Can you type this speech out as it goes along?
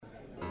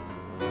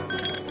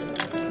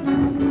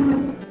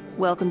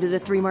Welcome to the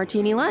Three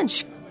Martini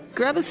Lunch.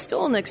 Grab a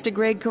stool next to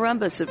Greg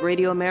Columbus of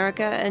Radio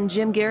America and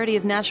Jim Garrity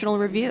of National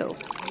Review.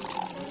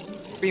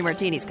 Three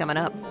martinis coming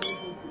up.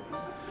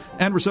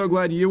 And we're so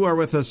glad you are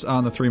with us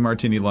on the Three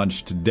Martini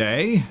Lunch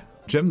today.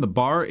 Jim, the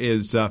bar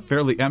is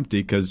fairly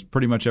empty because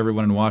pretty much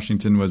everyone in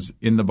Washington was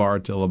in the bar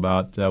till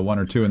about 1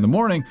 or 2 in the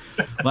morning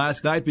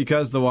last night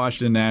because the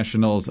Washington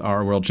Nationals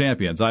are world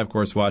champions. I, of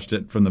course, watched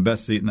it from the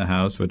best seat in the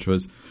house, which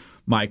was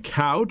my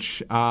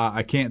couch.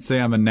 I can't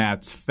say I'm a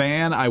Nats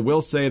fan. I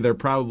will say they're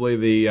probably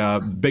the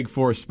Big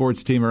Four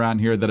sports team around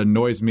here that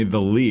annoys me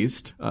the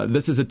least.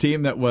 This is a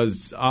team that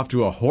was off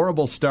to a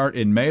horrible start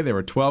in May. They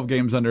were 12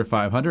 games under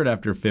 500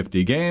 after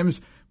 50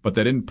 games, but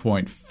they didn't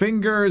point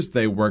fingers.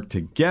 They worked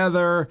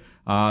together.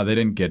 They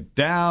didn't get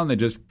down. They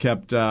just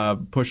kept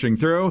pushing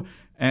through.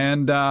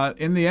 And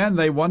in the end,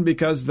 they won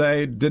because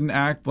they didn't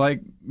act like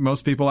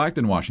most people act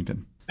in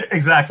Washington.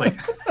 Exactly.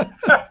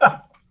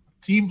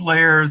 Team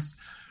players.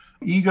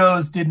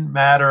 Egos didn't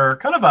matter.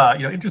 Kind of a,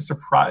 interest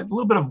surprise, a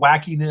little bit of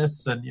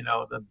wackiness and,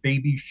 the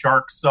baby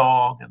shark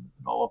song and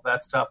all of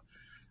that stuff.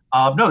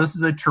 No, this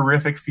is a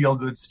terrific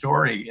feel-good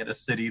story in a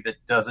city that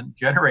doesn't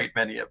generate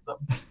many of them.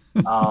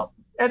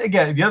 And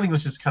again, the other thing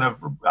was just kind of,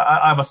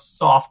 I'm a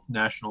soft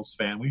Nationals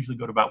fan. We usually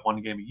go to about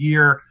one game a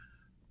year.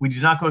 We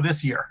did not go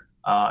this year.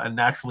 And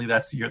naturally,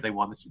 that's the year they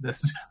won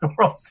the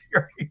World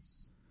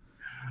Series.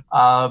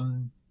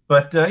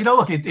 But,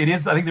 look, it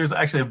is, I think there's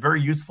actually a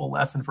very useful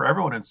lesson for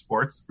everyone in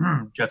sports,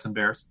 Jets and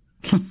Bears,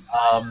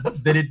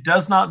 that it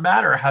does not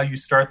matter how you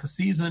start the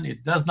season.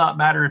 It does not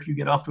matter if you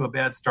get off to a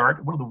bad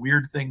start. One of the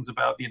weird things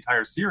about the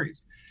entire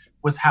series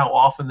was how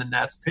often the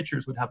Nats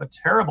pitchers would have a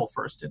terrible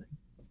first inning.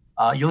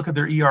 You look at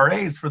their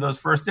ERAs for those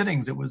first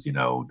innings, it was,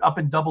 up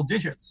in double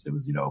digits. It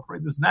was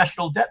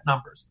national debt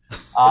numbers.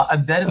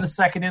 And then in the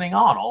second inning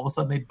on, all of a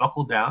sudden they'd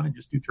buckle down and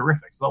just do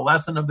terrific. So the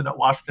lesson of the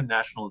Washington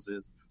Nationals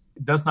is,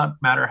 it does not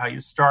matter how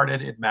you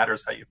started. It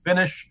matters how you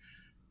finish.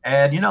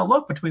 And,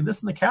 look, between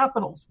this and the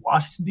Capitals,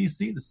 Washington,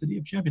 D.C., the city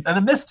of champions, and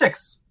the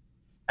Mystics.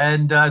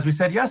 And as we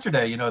said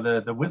yesterday,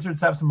 the Wizards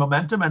have some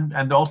momentum,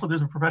 and also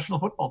there's a professional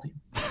football team.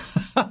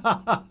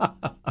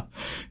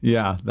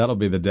 Yeah, that'll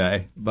be the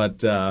day.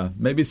 But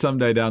maybe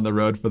someday down the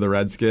road for the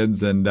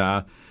Redskins. And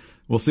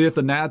we'll see if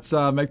the Nats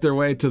make their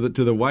way to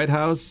the White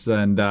House.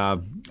 And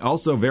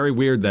also very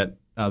weird that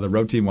the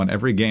road team won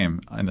every game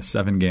in a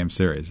 7-game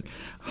series.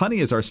 Honey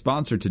is our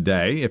sponsor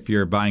today. If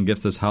you're buying gifts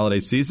this holiday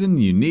season,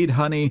 you need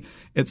Honey.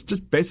 It's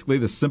just basically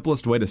the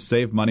simplest way to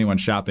save money when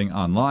shopping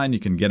online. You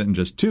can get it in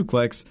just 2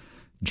 clicks.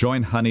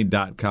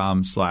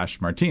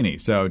 JoinHoney.com/martini.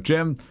 So,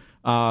 Jim,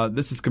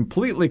 this is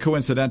completely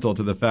coincidental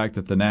to the fact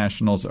that the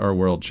Nationals are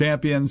world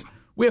champions.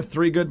 We have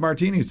 3 good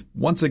martinis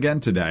once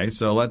again today.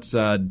 So let's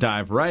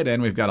dive right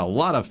in. We've got a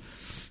lot of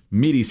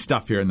meaty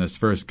stuff here in this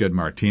first good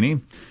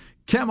martini.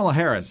 Kamala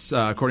Harris,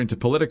 according to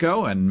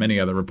Politico and many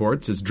other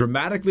reports, is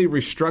dramatically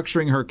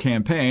restructuring her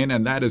campaign,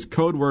 and that is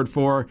code word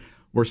for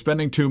we're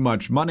spending too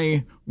much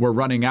money, we're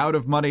running out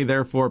of money,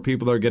 therefore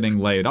people are getting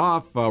laid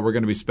off, we're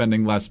going to be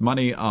spending less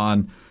money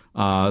on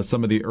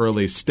some of the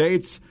early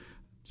states.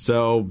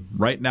 So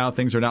right now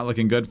things are not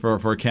looking good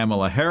for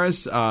Kamala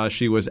Harris.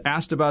 She was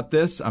asked about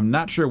this. I'm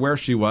not sure where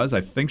she was.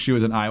 I think she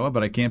was in Iowa,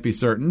 but I can't be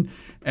certain.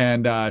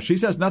 And she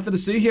says nothing to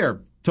see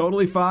here.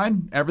 Totally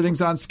fine.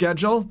 Everything's on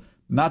schedule.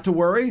 Not to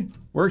worry.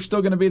 We're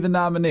still going to be the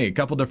nominee. A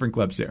couple different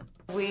clips here.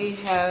 We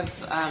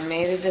have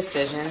made a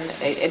decision,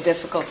 a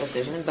difficult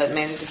decision, but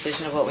made a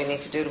decision of what we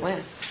need to do to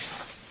win.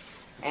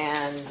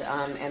 And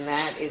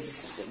that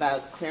is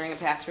about clearing a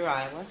path through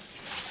Iowa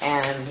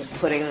and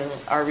putting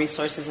our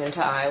resources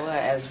into Iowa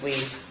as we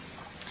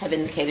have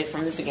indicated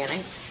from the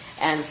beginning.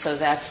 And so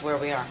that's where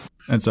we are.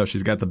 And so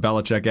she's got the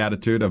Belichick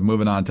attitude of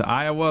moving on to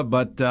Iowa,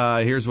 but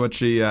here's what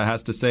she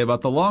has to say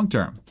about the long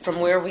term. From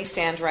where we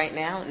stand right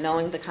now,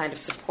 knowing the kind of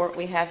support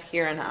we have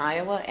here in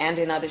Iowa and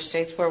in other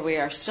states where we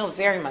are still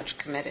very much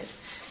committed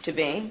to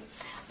being,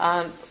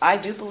 I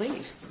do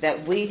believe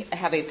that we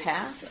have a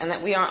path and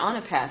that we are on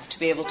a path to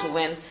be able to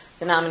win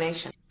the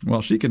nomination.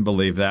 Well, she can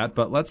believe that,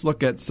 but let's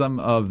look at some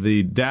of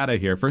the data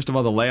here. First of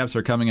all, the layoffs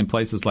are coming in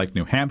places like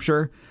New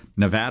Hampshire,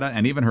 Nevada,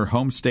 and even her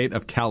home state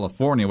of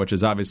California, which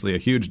is obviously a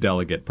huge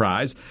delegate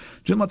prize.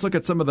 Jim, let's look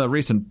at some of the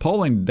recent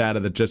polling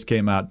data that just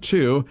came out,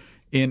 too.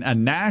 In a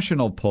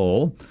national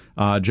poll,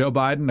 Joe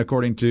Biden,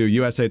 according to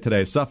USA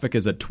Today, Suffolk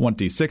is at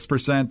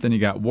 26%. Then you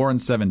got Warren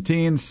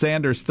 17,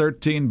 Sanders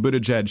 13,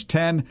 Buttigieg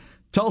 10,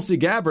 Tulsi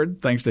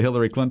Gabbard, thanks to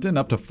Hillary Clinton,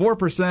 up to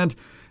 4%,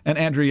 and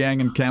Andrew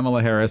Yang and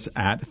Kamala Harris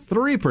at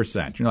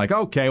 3%. You're like,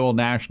 okay, well,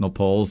 national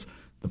polls,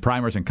 the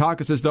primaries and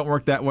caucuses don't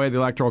work that way. The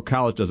Electoral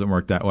College doesn't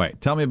work that way.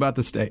 Tell me about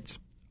the states.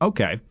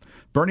 Okay.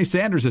 Bernie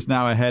Sanders is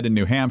now ahead in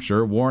New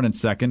Hampshire, Warren in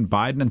second,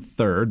 Biden in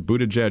third,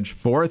 Buttigieg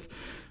fourth.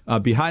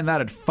 Behind that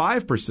at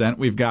 5%,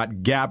 we've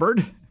got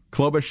Gabbard,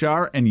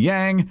 Klobuchar, and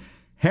Yang.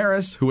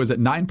 Harris, who was at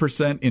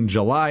 9% in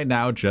July,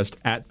 now just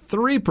at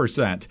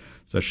 3%.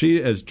 So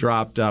she has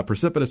dropped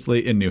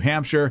precipitously in New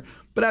Hampshire.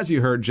 But as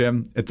you heard,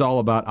 Jim, it's all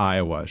about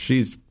Iowa.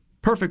 She's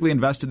perfectly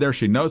invested there.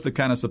 She knows the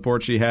kind of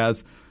support she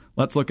has.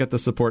 let's look at the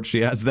support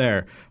she has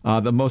there.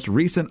 The most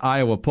recent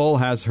Iowa poll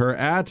has her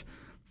at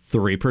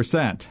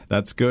 3%.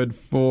 That's good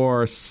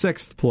for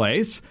 6th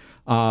place.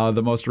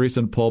 The most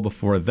recent poll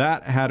before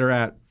that had her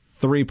at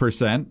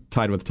 3%,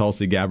 tied with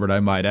Tulsi Gabbard, I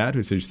might add,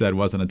 who she said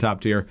wasn't a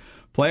top-tier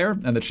player,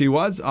 and that she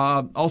was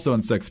also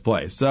in 6th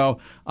place. So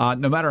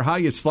no matter how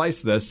you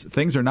slice this,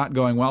 things are not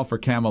going well for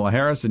Kamala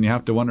Harris, and you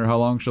have to wonder how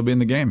long she'll be in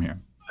the game here.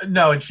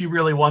 No, and she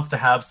really wants to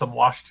have some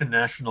Washington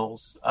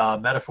Nationals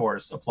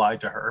metaphors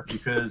applied to her,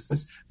 because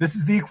this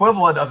is the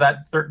equivalent of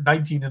that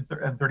 19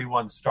 and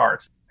 31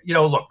 start.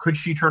 Look, could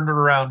she turn it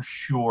around?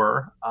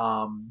 Sure.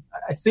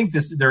 I think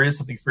there is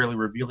something fairly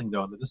revealing,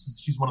 though, that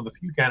she's one of the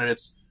few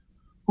candidates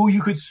who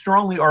you could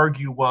strongly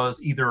argue was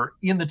either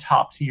in the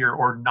top tier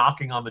or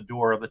knocking on the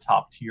door of the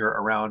top tier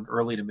around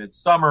early to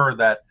midsummer.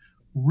 That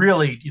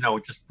really,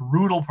 just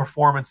brutal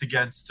performance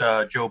against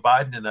Joe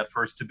Biden in that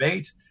first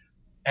debate.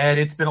 And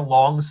it's been a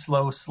long,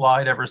 slow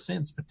slide ever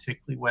since,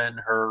 particularly when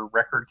her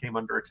record came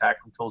under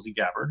attack from Tulsi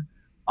Gabbard.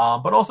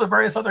 But also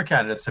various other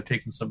candidates have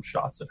taken some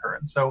shots at her.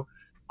 And so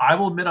I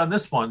will admit on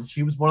this one,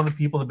 she was one of the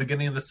people in the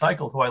beginning of the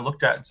cycle who I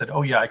looked at and said,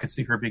 oh, yeah, I could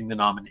see her being the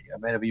nominee. I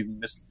might have even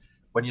missed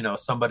when,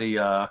 somebody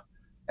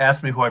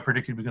asked me who I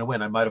predicted was going to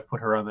win. I might have put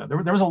her on there.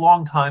 There was a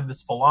long time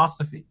this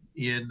philosophy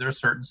in their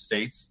certain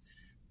states,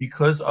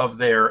 because of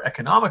their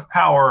economic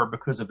power,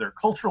 because of their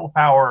cultural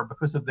power,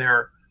 because of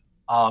their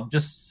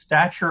just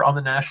stature on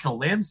the national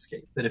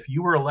landscape, that if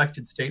you were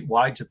elected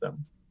statewide to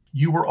them,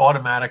 you were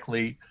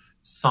automatically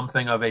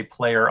something of a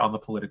player on the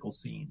political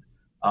scene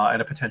and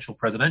a potential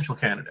presidential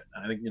candidate.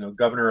 And I think,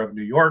 governor of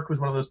New York was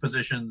one of those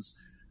positions.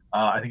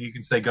 I think you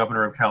can say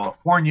governor of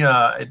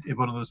California in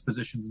one of those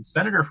positions, and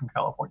senator from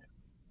California.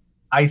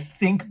 I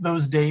think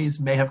those days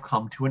may have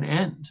come to an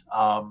end.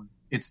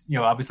 It's,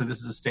 obviously this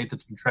is a state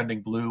that's been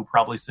trending blue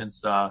probably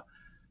since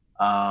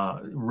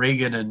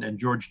Reagan and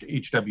George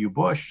H.W.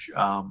 Bush.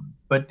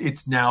 But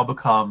it's now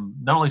become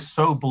not only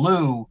so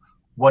blue,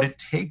 what it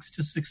takes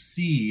to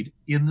succeed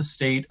in the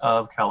state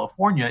of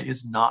California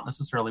is not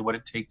necessarily what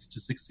it takes to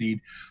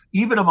succeed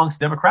even amongst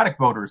Democratic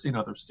voters in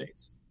other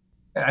states.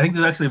 I think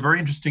there's actually a very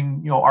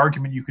interesting,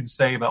 argument you can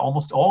say about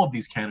almost all of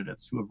these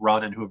candidates who have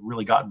run and who have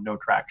really gotten no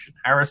traction.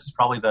 Harris is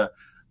probably the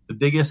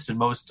biggest and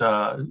most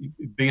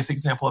biggest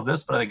example of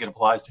this, but I think it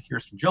applies to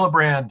Kirsten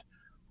Gillibrand,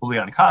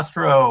 Julian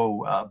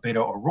Castro,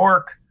 Beto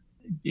O'Rourke,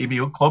 Amy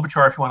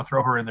Klobuchar, if you want to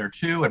throw her in there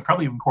too, and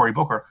probably even Cory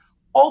Booker.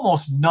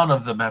 Almost none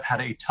of them have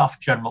had a tough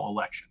general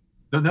election.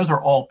 Those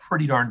are all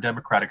pretty darn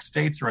Democratic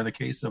states, or in the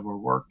case of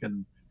O'Rourke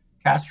and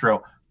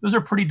Castro, those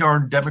are pretty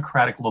darn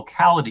Democratic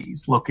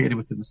localities located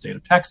within the state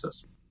of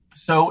Texas.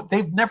 So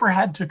they've never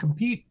had to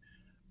compete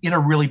in a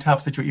really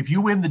tough situation. If you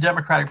win the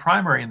Democratic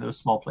primary in those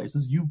small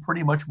places, you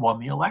pretty much won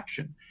the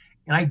election.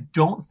 And I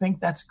don't think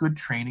that's good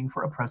training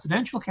for a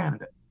presidential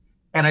candidate.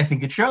 And I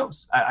think it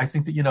shows. I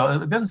think that,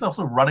 then there's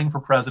also running for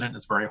president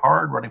is very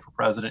hard. Running for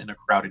president in a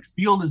crowded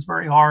field is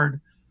very hard.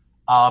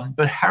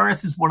 But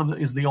Harris is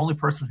is the only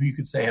person who you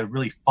could say had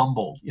really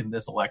fumbled in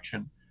this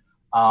election.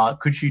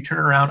 Could she turn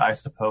around? I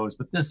suppose,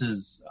 but this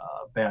is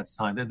a bad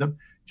sign.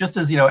 Just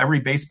as every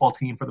baseball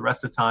team for the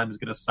rest of time is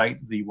going to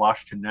cite the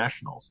Washington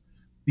Nationals,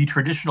 the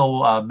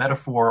traditional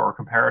metaphor or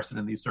comparison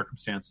in these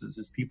circumstances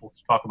is people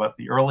talk about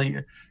the early,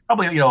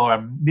 probably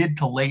mid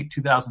to late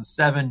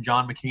 2007.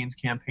 John McCain's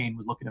campaign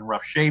was looking in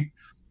rough shape,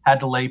 had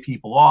to lay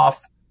people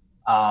off.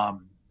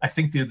 I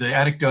think the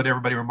anecdote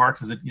everybody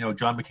remarks is that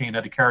John McCain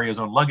had to carry his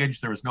own luggage.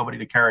 There was nobody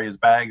to carry his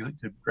bags,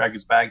 to drag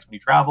his bags when he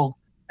traveled.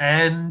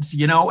 And,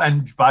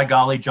 and by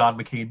golly, John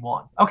McCain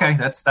won. Okay,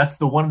 that's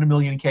the 1 in a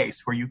million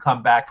case where you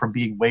come back from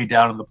being way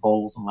down in the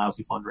polls and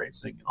lousy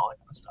fundraising and all that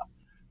kind of stuff.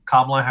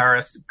 Kamala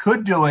Harris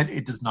could do it.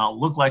 It does not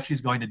look like she's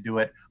going to do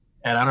it.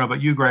 And I don't know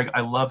about you, Greg,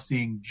 I love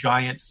seeing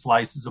giant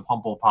slices of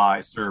humble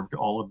pie served to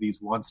all of these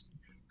once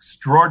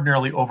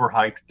extraordinarily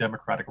overhyped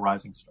Democratic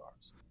rising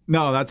stars.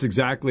 No, that's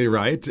exactly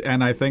right.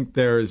 And I think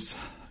there's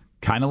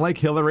kind of like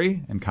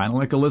Hillary and kind of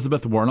like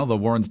Elizabeth Warren, although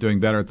Warren's doing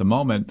better at the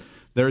moment.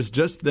 There's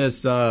just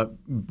this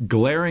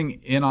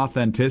glaring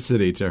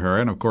inauthenticity to her.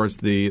 And, of course,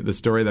 the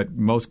story that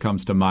most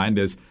comes to mind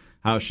is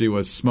how she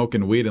was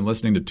smoking weed and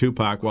listening to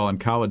Tupac while in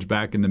college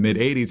back in the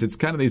mid-'80s. It's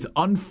kind of these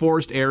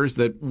unforced errors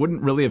that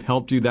wouldn't really have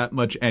helped you that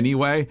much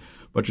anyway,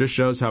 but just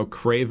shows how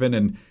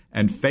craven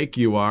and fake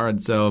you are.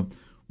 And so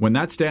when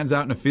that stands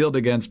out in a field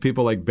against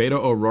people like Beto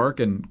O'Rourke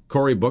and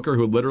Cory Booker,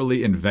 who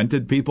literally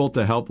invented people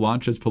to help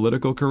launch his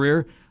political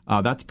career,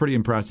 that's pretty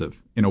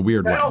impressive in a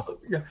weird way.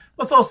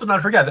 Let's also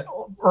not forget that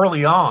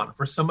early on,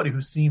 for somebody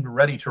who seemed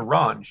ready to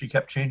run, she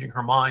kept changing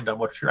her mind on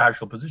what her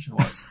actual position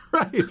was.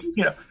 Right.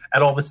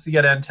 At all the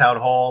CNN town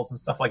halls and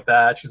stuff like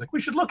that. She's like, we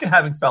should look at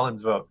having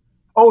felons vote.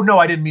 Oh, no,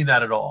 I didn't mean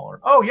that at all.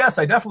 Or, oh, yes,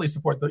 I definitely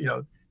support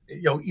the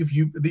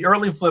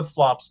early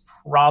flip-flops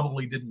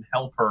probably didn't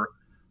help her.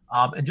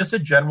 And just a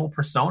general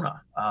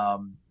persona.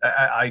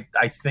 I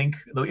think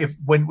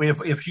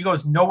if she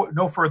goes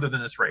no further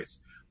than this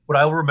race, what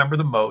I will remember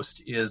the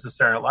most is the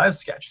Saturday Night Live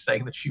sketch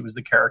saying that she was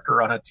the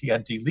character on a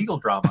TNT legal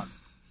drama,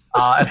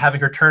 and having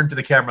her turn to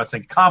the camera and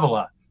saying,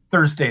 "Kamala,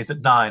 Thursdays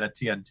at 9 at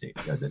TNT."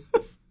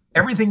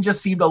 Everything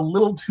just seemed a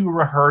little too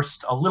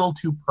rehearsed, a little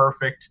too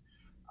perfect.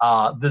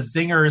 The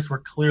zingers were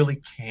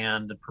clearly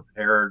canned and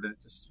prepared. And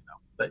just,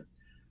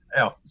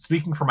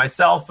 speaking for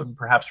myself and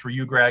perhaps for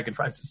you, Greg, and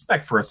I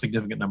suspect for a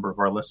significant number of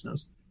our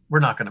listeners, we're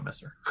not going to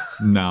miss her.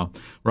 No.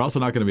 We're also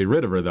not going to be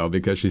rid of her, though,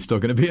 because she's still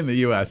going to be in the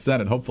U.S.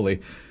 Senate,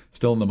 hopefully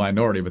still in the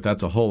minority, but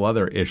that's a whole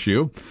other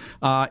issue.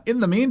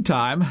 In the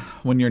meantime,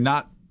 when you're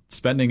not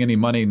spending any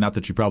money, not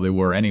that you probably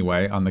were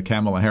anyway, on the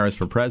Kamala Harris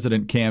for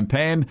President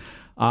campaign,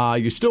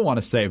 you still want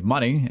to save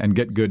money and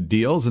get good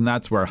deals, and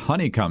that's where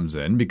Honey comes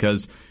in,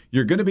 because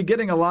you're going to be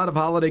getting a lot of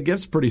holiday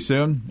gifts pretty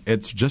soon.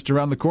 It's just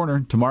around the corner.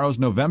 Tomorrow's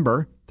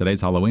November.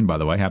 Today's Halloween, by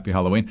the way. Happy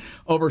Halloween.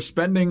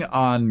 Overspending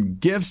on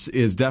gifts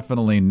is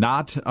definitely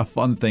not a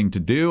fun thing to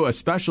do,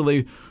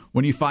 especially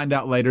when you find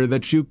out later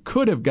that you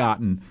could have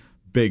gotten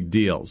big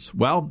deals.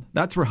 Well,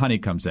 that's where Honey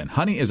comes in.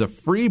 Honey is a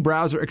free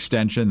browser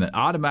extension that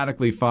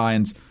automatically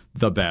finds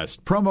the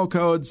best promo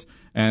codes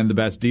and the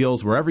best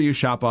deals wherever you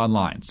shop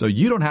online. So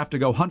you don't have to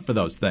go hunt for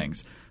those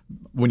things.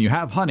 When you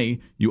have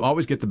Honey, you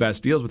always get the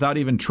best deals without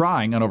even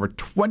trying on over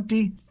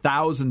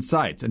 20,000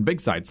 sites, and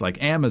big sites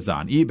like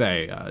Amazon,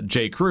 eBay,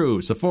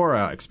 J.Crew,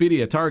 Sephora,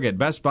 Expedia, Target,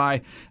 Best Buy,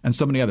 and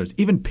so many others,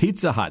 even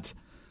Pizza Hut.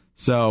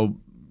 So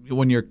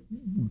when you're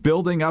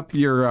building up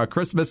your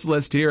Christmas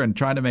list here and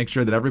trying to make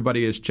sure that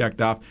everybody is checked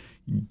off,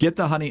 get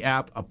the Honey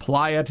app,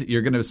 apply it.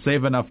 You're going to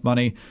save enough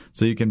money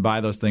so you can buy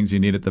those things you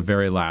need at the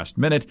very last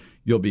minute.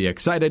 You'll be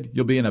excited.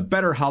 You'll be in a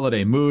better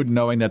holiday mood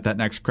knowing that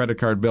next credit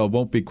card bill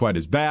won't be quite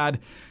as bad.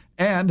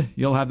 And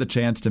you'll have the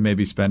chance to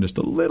maybe spend just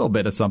a little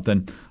bit of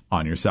something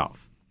on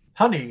yourself.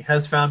 Honey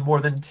has found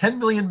more than 10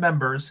 million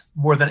members,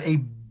 more than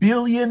 $1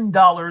 billion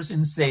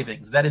in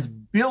savings. That is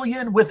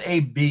billion with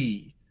a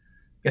B.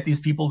 Get these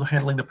people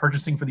handling the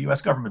purchasing for the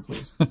U.S. government,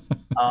 please.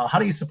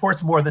 Honey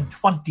supports more than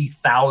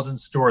 20,000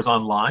 stores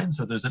online,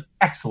 so there's an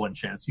excellent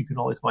chance you can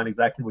always find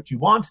exactly what you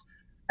want.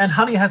 And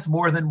Honey has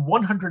more than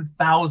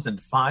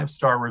 100,000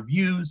 five-star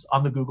reviews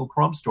on the Google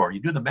Chrome store. You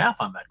do the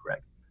math on that,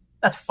 Greg.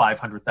 That's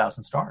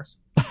 500,000 stars.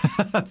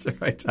 That's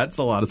right. That's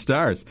a lot of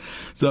stars.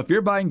 So if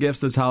you're buying gifts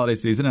this holiday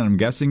season, and I'm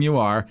guessing you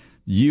are,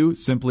 you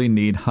simply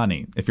need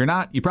Honey. If you're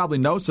not, you probably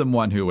know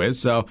someone who is,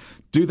 so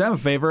do them a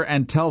favor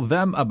and tell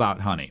them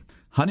about Honey.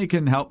 Honey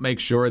can help make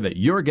sure that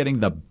you're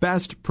getting the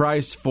best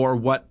price for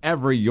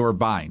whatever you're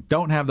buying.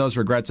 Don't have those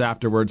regrets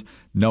afterwards,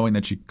 knowing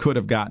that you could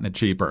have gotten it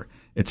cheaper.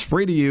 It's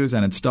free to use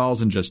and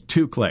installs in just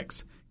 2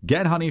 clicks.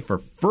 Get Honey for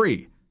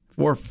free at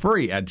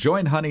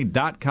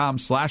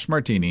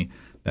joinhoney.com/martini.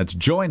 That's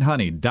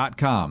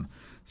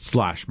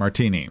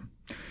joinhoney.com/martini.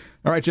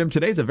 All right, Jim,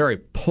 today's a very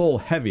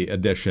poll-heavy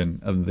edition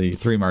of the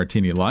 3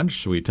 Martini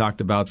Lunch. We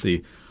talked about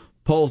the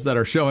polls that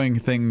are showing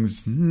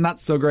things not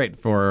so great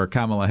for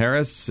Kamala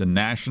Harris and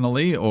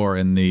nationally or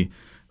in the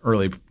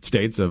early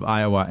states of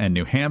Iowa and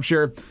New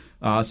Hampshire.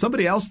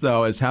 Somebody else,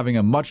 though, is having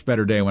a much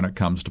better day when it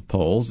comes to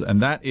polls,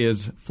 and that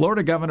is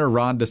Florida Governor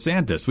Ron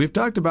DeSantis. We've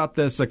talked about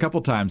this a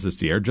couple times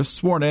this year. Just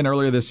sworn in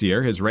earlier this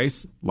year. His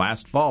race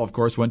last fall, of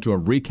course, went to a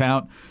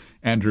recount.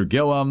 Andrew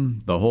Gillum,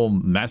 the whole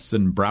mess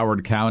in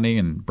Broward County,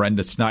 and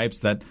Brenda Snipes.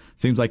 That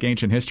seems like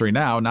ancient history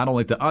now, not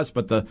only to us,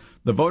 but the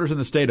voters in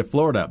the state of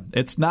Florida.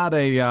 It's not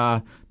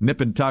a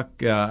nip and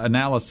tuck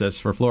analysis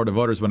for Florida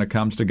voters when it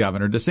comes to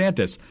Governor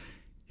DeSantis.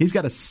 He's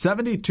got a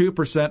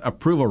 72%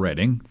 approval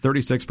rating,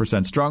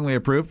 36% strongly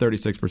approve,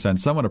 36%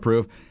 somewhat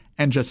approve,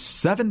 and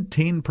just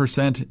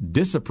 17%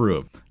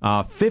 disapprove.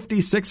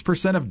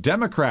 56% of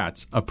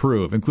Democrats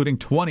approve, including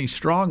 20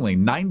 strongly,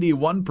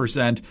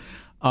 91%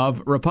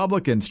 of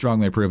Republicans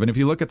strongly approve. And if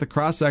you look at the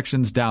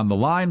cross-sections down the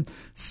line,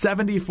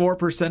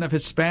 74% of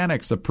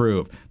Hispanics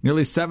approve,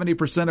 nearly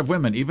 70% of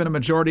women, even a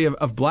majority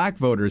of black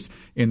voters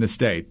in the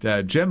state.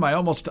 Jim, I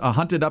almost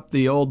hunted up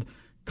the old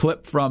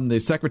clip from the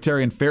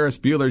secretary in Ferris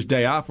Bueller's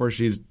Day Off where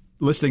she's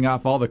listing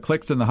off all the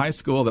cliques in the high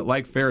school that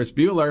like Ferris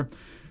Bueller.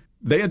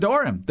 They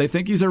adore him. They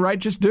think he's a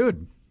righteous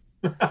dude.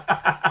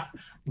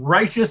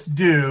 Righteous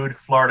dude,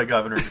 Florida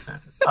Governor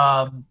DeSantis.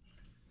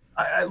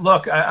 I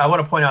want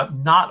to point out,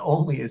 not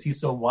only is he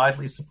so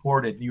widely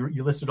supported,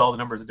 you listed all the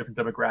numbers of different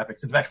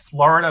demographics. In fact,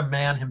 Florida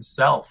man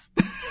himself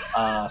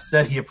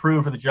said he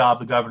approved of the job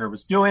the governor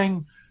was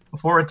doing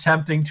before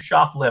attempting to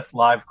shoplift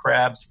live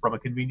crabs from a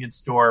convenience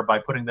store by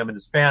putting them in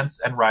his pants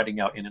and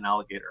riding out in an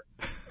alligator.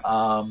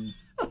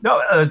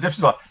 This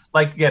is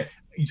again,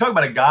 you talk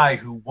about a guy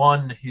who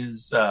won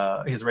his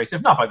race,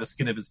 if not by the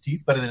skin of his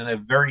teeth, but in a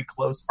very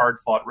close,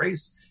 hard-fought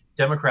race.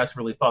 Democrats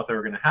really thought they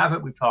were going to have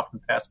it. We've talked in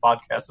past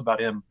podcasts about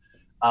him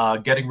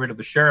getting rid of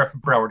the sheriff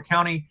in Broward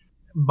County.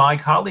 My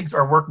colleagues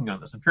are working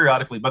on this. And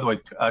periodically, by the way,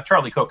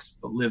 Charlie Cooks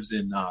lives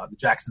in the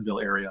Jacksonville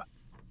area,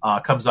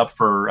 comes up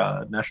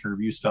for National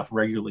Review stuff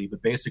regularly.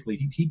 But basically,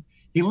 he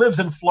lives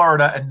in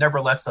Florida and never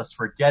lets us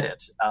forget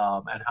it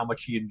and how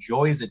much he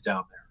enjoys it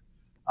down there.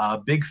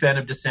 Big fan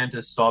of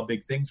DeSantis, saw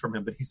big things from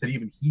him. But he said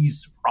even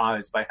he's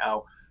surprised by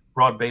how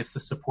broad-based the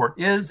support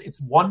is.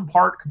 It's one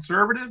part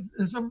conservative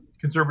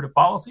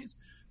policies.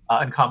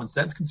 and common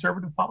sense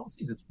conservative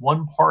policies. It's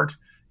one part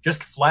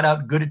just flat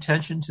out good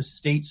attention to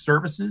state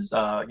services.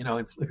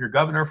 If you're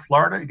governor of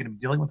Florida, you're going to be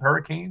dealing with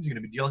hurricanes. You're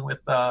going to be dealing with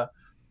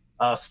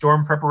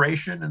storm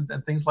preparation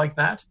and things like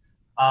that.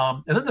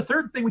 And then the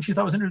third thing, which you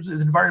thought was interesting,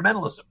 is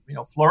environmentalism.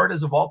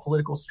 Floridas of all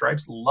political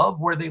stripes love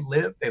where they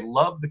live. They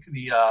love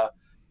the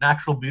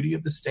natural beauty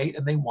of the state,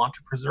 and they want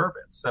to preserve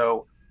it.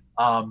 So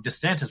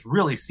DeSantis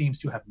really seems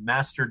to have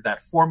mastered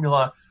that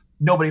formula.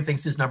 Nobody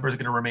thinks his numbers are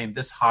going to remain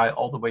this high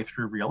all the way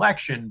through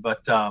re-election.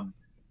 But,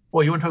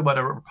 you want to talk about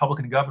a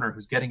Republican governor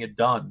who's getting it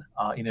done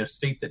in a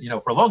state that,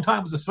 for a long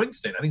time was a swing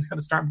state. I think it's kind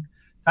of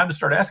time to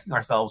start asking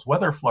ourselves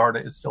whether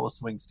Florida is still a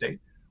swing state.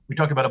 We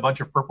talked about a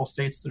bunch of purple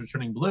states that are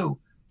turning blue.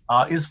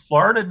 Is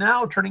Florida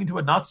now turning into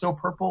a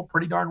not-so-purple,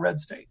 pretty darn red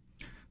state?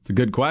 It's a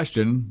good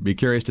question. Be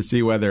curious to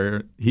see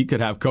whether he could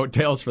have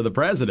coattails for the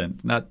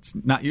president. That's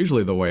not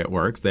usually the way it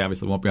works. They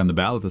obviously won't be on the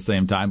ballot at the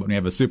same time, but when you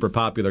have a super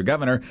popular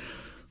governor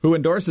who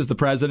endorses the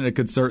president, it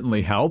could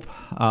certainly help.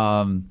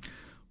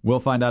 We'll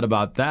find out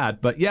about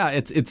that. But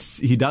yeah,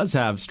 he does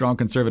have strong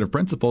conservative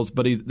principles,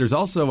 but there's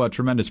also a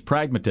tremendous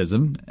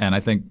pragmatism, and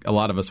I think a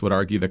lot of us would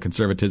argue that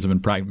conservatism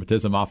and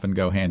pragmatism often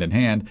go hand in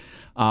hand.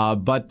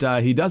 But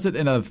he does it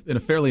in a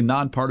fairly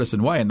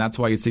nonpartisan way, and that's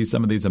why you see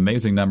some of these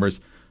amazing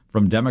numbers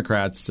from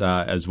Democrats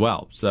as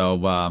well.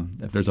 So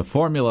if there's a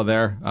formula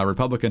there,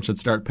 Republicans should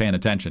start paying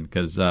attention,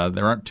 because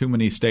there aren't too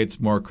many states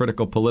more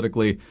critical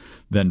politically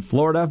than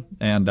Florida,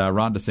 and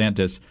Ron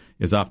DeSantis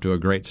is off to a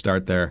great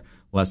start there,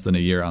 less than a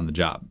year on the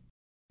job.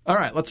 All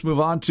right, let's move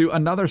on to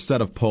another set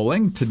of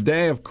polling.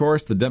 Today, of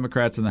course, the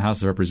Democrats in the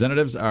House of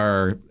Representatives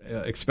are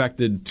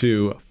expected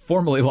to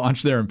formally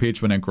launch their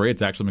impeachment inquiry.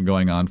 It's actually been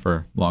going on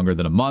for longer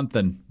than a month,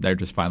 and they're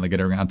just finally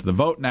getting around to the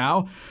vote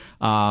now.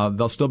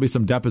 There'll still be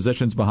some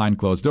depositions behind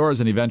closed doors,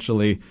 and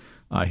eventually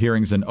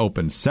hearings in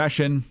open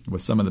session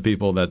with some of the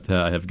people that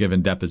have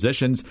given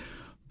depositions.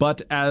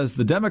 But as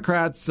the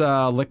Democrats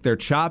lick their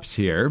chops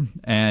here,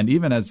 and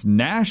even as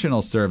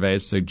national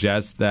surveys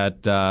suggest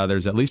that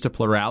there's at least a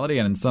plurality,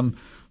 and in some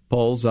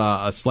polls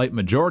a slight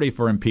majority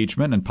for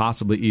impeachment and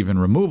possibly even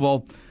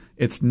removal,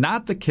 it's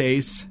not the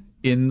case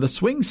in the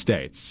swing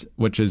states,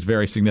 which is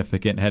very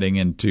significant heading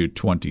into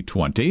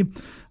 2020.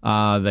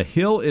 The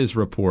Hill is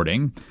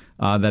reporting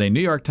that a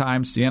New York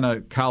Times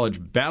Siena College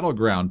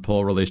battleground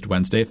poll released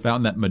Wednesday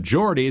found that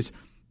majorities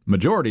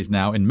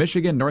now in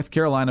Michigan, North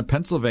Carolina,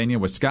 Pennsylvania,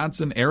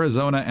 Wisconsin,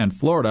 Arizona, and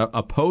Florida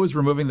oppose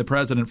removing the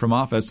president from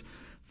office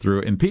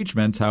through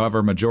impeachments.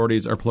 However,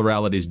 majorities or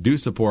pluralities do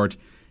support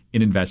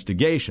an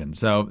investigation.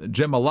 So,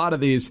 Jim, a lot of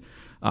these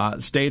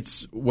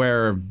states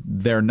where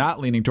they're not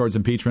leaning towards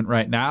impeachment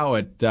right now,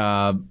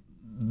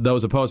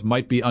 those opposed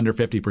might be under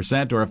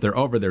 50%, or if they're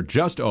over, they're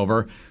just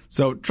over.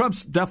 So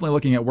Trump's definitely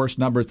looking at worse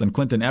numbers than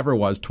Clinton ever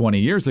was 20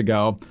 years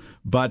ago.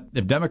 But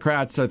if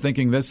Democrats are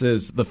thinking this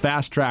is the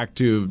fast track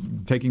to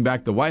taking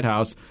back the White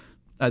House,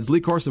 as Lee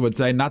Corso would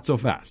say, not so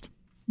fast.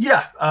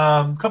 Yeah,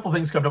 a couple of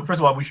things coming up. First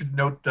of all, we should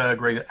note,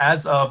 Greg,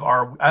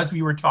 that as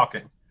we were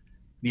talking,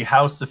 the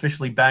House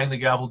officially banged the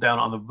gavel down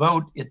on the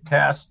vote. It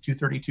passed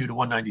 232 to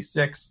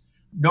 196.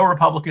 No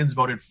Republicans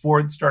voted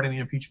for starting the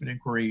impeachment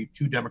inquiry.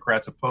 2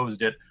 Democrats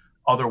opposed it.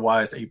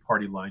 Otherwise, a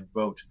party line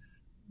vote.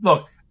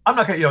 Look, I'm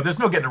not going to, there's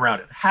no getting around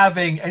it.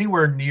 Having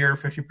anywhere near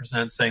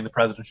 50% saying the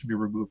president should be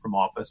removed from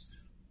office,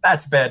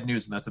 that's bad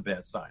news and that's a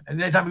bad sign.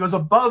 And anytime it goes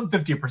above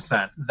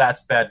 50%,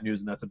 that's bad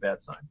news and that's a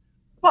bad sign.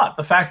 But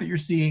the fact that you're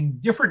seeing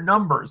different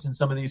numbers in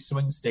some of these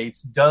swing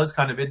states does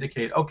kind of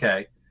indicate,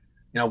 okay,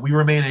 we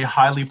remain a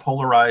highly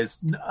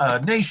polarized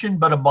nation,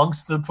 but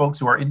amongst the folks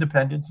who are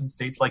independents in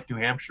states like New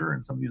Hampshire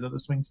and some of these other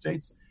swing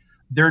states,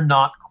 they're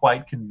not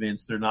quite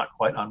convinced. They're not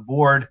quite on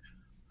board.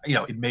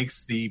 It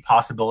makes the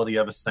possibility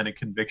of a Senate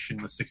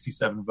conviction with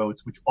 67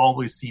 votes, which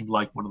always seemed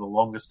like one of the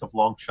longest of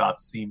long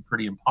shots, seem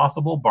pretty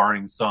impossible,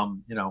 barring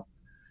some,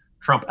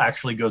 Trump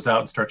actually goes out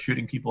and starts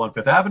shooting people on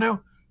Fifth Avenue.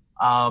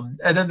 And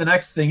then the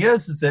next thing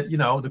is that,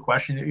 the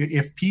question,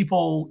 if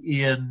people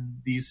in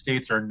these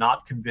states are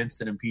not convinced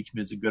that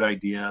impeachment is a good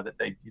idea, that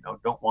they,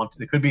 don't want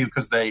to, it could be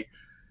because they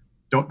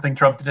don't think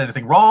Trump did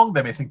anything wrong.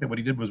 They may think that what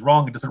he did was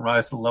wrong. It doesn't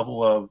rise to the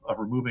level of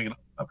removing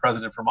a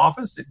president from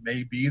office. It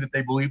may be that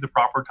they believe the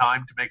proper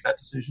time to make that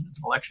decision is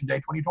Election Day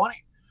 2020.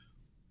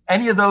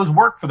 Any of those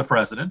work for the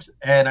president.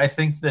 And I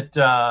think that,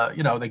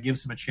 that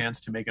gives him a chance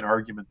to make an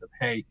argument that,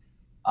 hey,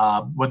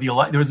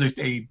 there was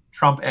a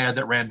Trump ad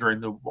that ran during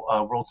the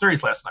World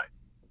Series last night.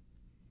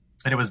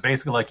 And it was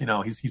basically like,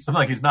 he's something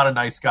like he's not a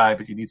nice guy,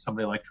 but you need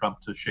somebody like Trump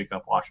to shake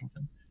up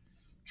Washington.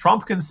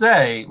 Trump can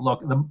say,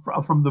 look,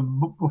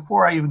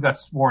 before I even got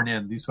sworn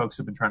in, these folks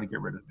have been trying to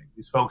get rid of me.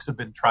 These folks have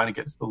been trying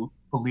to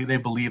they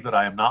believe that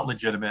I am not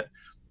legitimate,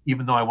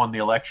 even though I won the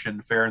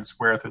election fair and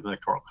square through the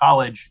Electoral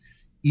College,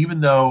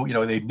 even though,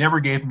 they never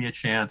gave me a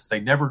chance. They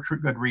never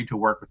agreed to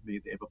work with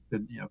me. They've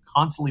been,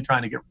 constantly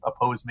trying to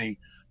oppose me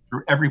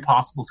through every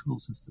possible tool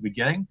since the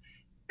beginning.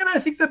 And I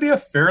think that'd be a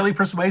fairly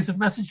persuasive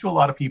message to a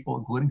lot of people,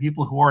 including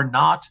people who are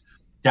not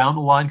down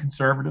the line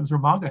conservatives or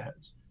MAGA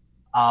heads.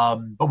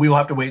 But we will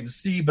have to wait and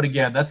see. But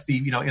again, that's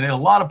in a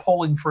lot of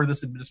polling for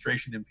this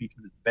administration,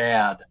 impeachment is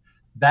bad.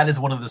 that is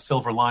one of the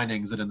silver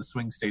linings that in the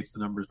swing states, the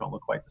numbers don't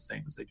look quite the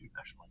same as they do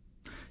nationally.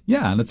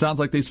 Yeah, and it sounds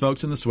like these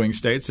folks in the swing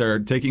states are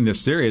taking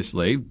this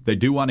seriously. They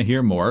do want to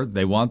hear more.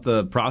 They want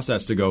the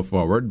process to go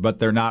forward, but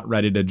they're not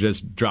ready to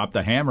just drop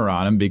the hammer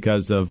on him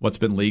because of what's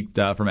been leaked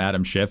from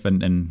Adam Schiff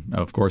and,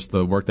 of course,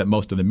 the work that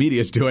most of the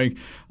media is doing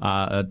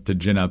to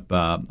gin up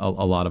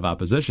a lot of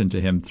opposition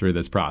to him through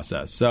this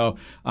process. So,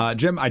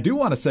 Jim, I do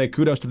want to say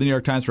kudos to the New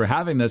York Times for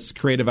having this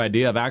creative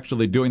idea of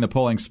actually doing the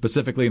polling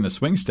specifically in the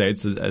swing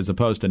states as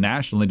opposed to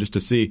nationally, just to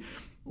see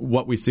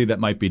what we see that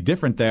might be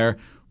different there,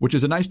 which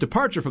is a nice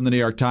departure from the New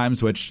York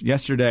Times, which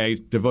yesterday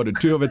devoted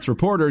 2 of its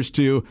reporters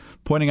to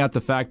pointing out the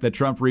fact that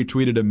Trump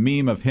retweeted a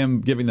meme of him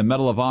giving the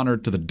Medal of Honor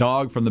to the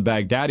dog from the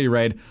Baghdadi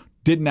raid.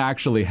 Didn't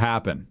actually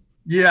happen.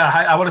 Yeah,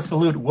 I want to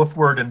salute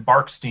Woofward and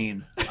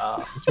Barkstein.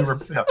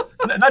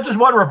 Not just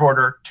one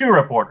reporter, 2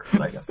 reporters.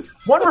 Like,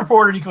 one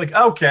reporter, you can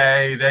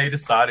okay, they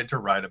decided to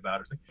write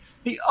about it.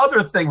 The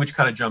other thing which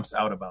kind of jumps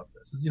out about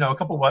this is,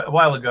 a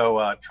while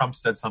ago, Trump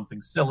said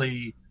something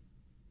silly,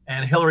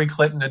 and Hillary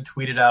Clinton had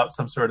tweeted out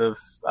some sort of,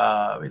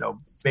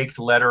 faked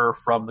letter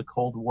from the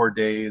Cold War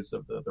days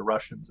of the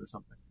Russians or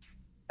something.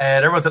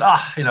 And everyone said,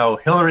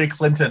 Hillary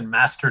Clinton,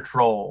 master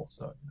troll.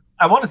 So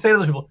I want to say to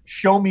those people,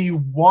 show me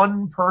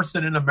one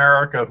person in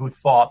America who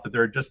thought that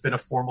there had just been a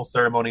formal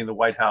ceremony in the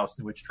White House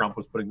in which Trump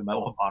was putting the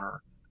Medal of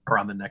Honor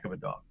around the neck of a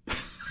dog.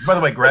 By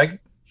the way, Greg,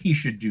 he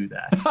should do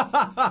that.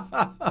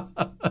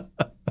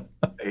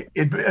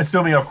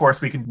 Assuming, of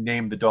course, we can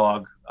name the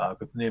dog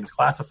because the name is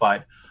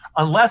classified.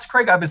 Unless,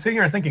 Craig, I've been sitting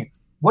here thinking,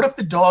 what if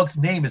the dog's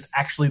name is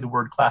actually the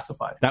word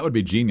classified? That would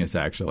be genius,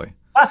 actually.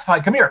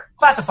 Classified, come here.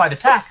 Classified,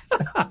 attack.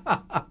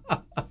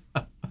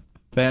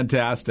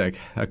 Fantastic.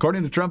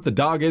 According to Trump, the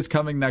dog is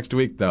coming next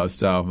week, though,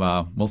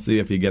 so we'll see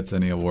if he gets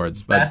any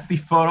awards. But that's the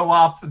photo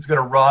op that's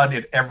going to run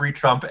in every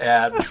Trump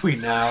ad between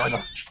now and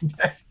Election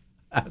Day.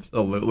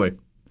 Absolutely.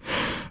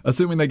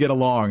 Assuming they get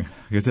along,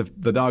 because if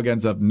the dog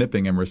ends up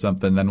nipping him or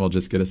something, then we'll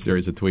just get a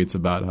series of tweets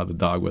about how the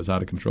dog was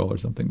out of control or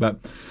something. But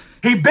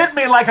he bit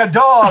me like a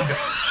dog.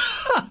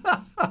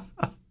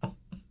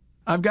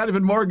 I've got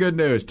even more good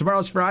news.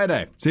 Tomorrow's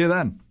Friday. See you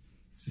then.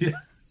 See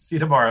you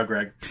tomorrow,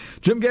 Greg.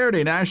 Jim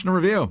Garrity, National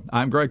Review.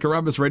 I'm Greg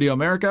Corombos, Radio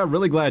America.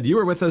 Really glad you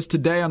were with us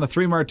today on the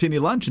 3 Martini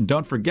Lunch. And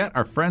don't forget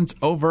our friends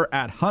over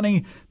at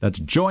Honey. That's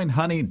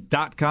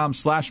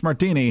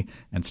joinhoney.com/martini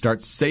and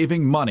start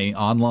saving money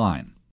online.